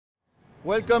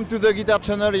Welcome to the Guitar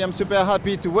Channel. I am super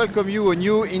happy to welcome you a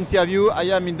new interview. I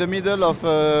am in the middle of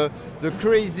the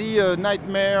crazy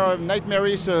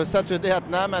nightmarish Saturday at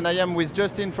NAMM, and I am with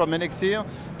Justin from Elixir.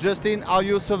 Justin, are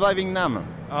you surviving NAMM?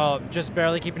 Oh, just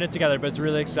barely keeping it together, but it's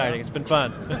really exciting. It's been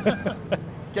fun.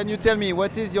 Can you tell me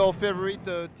what is your favorite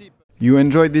tip? You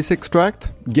enjoyed this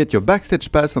extract? Get your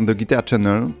backstage pass on the Guitar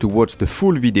Channel to watch the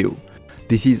full video.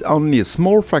 This is only a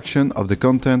small fraction of the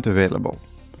content available.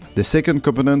 The second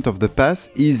component of the pass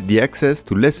is the access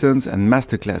to lessons and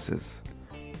masterclasses.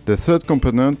 The third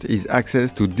component is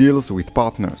access to deals with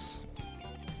partners.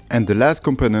 And the last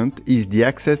component is the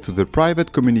access to the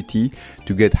private community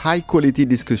to get high-quality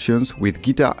discussions with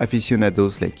guitar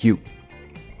aficionados like you.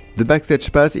 The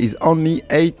Backstage Pass is only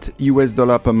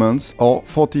 $8 per month, or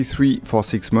 $43 for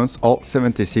 6 months, or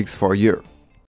 $76 for a year.